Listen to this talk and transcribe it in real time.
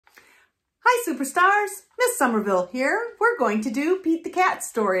Hi, superstars. Miss Somerville here. We're going to do Pete the Cat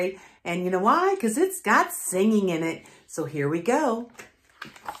story. And you know why? Because it's got singing in it. So here we go.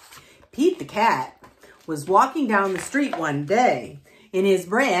 Pete the Cat was walking down the street one day in his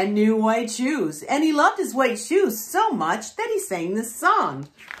brand new white shoes. And he loved his white shoes so much that he sang this song.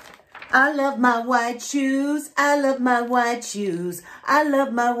 I love my white shoes. I love my white shoes. I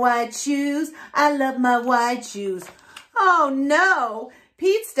love my white shoes. I love my white shoes. Oh no!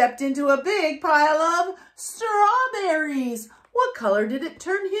 Pete stepped into a big pile of strawberries. What color did it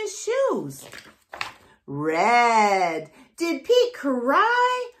turn his shoes? Red. Did Pete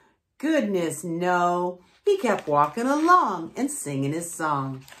cry? Goodness, no. He kept walking along and singing his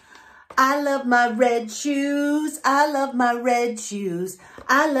song. I love my red shoes. I love my red shoes.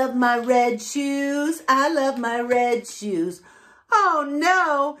 I love my red shoes. I love my red shoes. Oh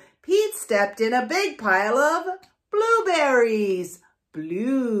no, Pete stepped in a big pile of blueberries.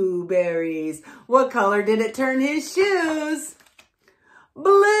 Blueberries. What color did it turn his shoes?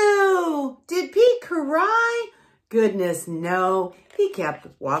 Blue. Did Pete cry? Goodness, no. He kept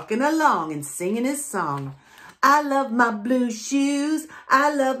walking along and singing his song. I love my blue shoes.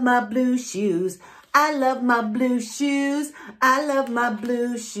 I love my blue shoes. I love my blue shoes. I love my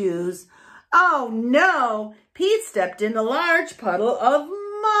blue shoes. Oh no, Pete stepped in a large puddle of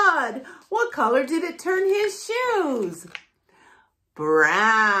mud. What color did it turn his shoes?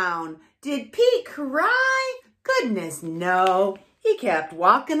 Brown. Did Pete cry? Goodness, no. He kept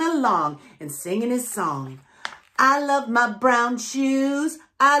walking along and singing his song. I love my brown shoes.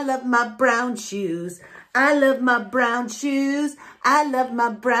 I love my brown shoes. I love my brown shoes. I love my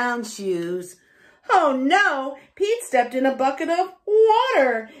brown shoes. Oh no, Pete stepped in a bucket of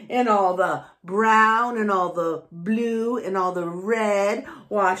water and all the brown and all the blue and all the red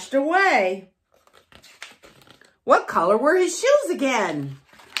washed away. What color were his shoes again?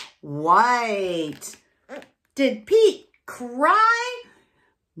 White. Did Pete cry?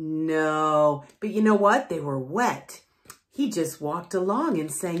 No, but you know what? They were wet. He just walked along and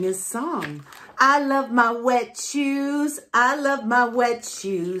sang his song. I love my wet shoes. I love my wet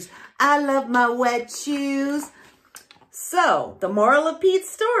shoes. I love my wet shoes. So, the moral of Pete's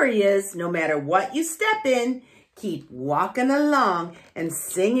story is, no matter what you step in, keep walking along and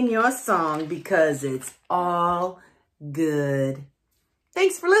singing your song because it's all good.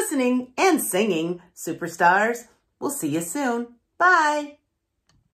 Thanks for listening and singing, superstars. We'll see you soon. Bye.